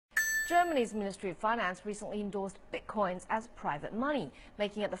Germany's Ministry of Finance recently endorsed bitcoins as private money,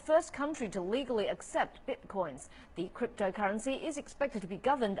 making it the first country to legally accept bitcoins. The cryptocurrency is expected to be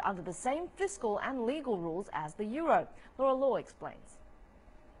governed under the same fiscal and legal rules as the euro. Laura Law explains.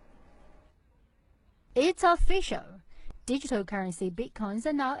 It's official. Digital currency bitcoins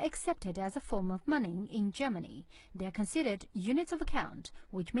are now accepted as a form of money in Germany. They are considered units of account,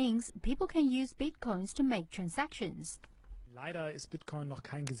 which means people can use bitcoins to make transactions.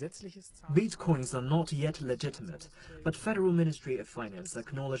 Bitcoins are not yet legitimate, but Federal Ministry of Finance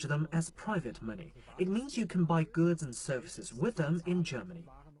acknowledge them as private money. It means you can buy goods and services with them in Germany.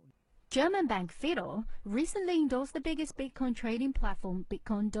 German bank Fiscal recently endorsed the biggest Bitcoin trading platform,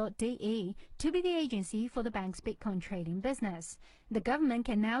 Bitcoin.de, to be the agency for the bank's Bitcoin trading business. The government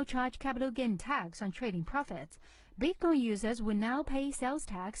can now charge capital gain tax on trading profits. Bitcoin users will now pay sales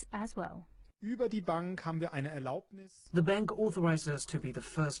tax as well. The bank authorized us to be the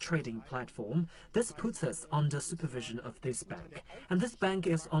first trading platform. This puts us under supervision of this bank. And this bank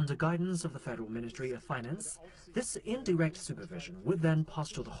is under guidance of the Federal Ministry of Finance. This indirect supervision would then pass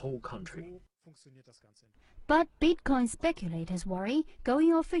to the whole country. But Bitcoin speculators worry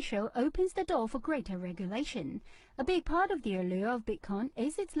going official opens the door for greater regulation. A big part of the allure of Bitcoin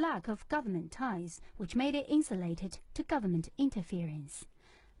is its lack of government ties, which made it insulated to government interference.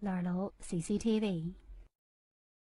 Laura Law, CCTV.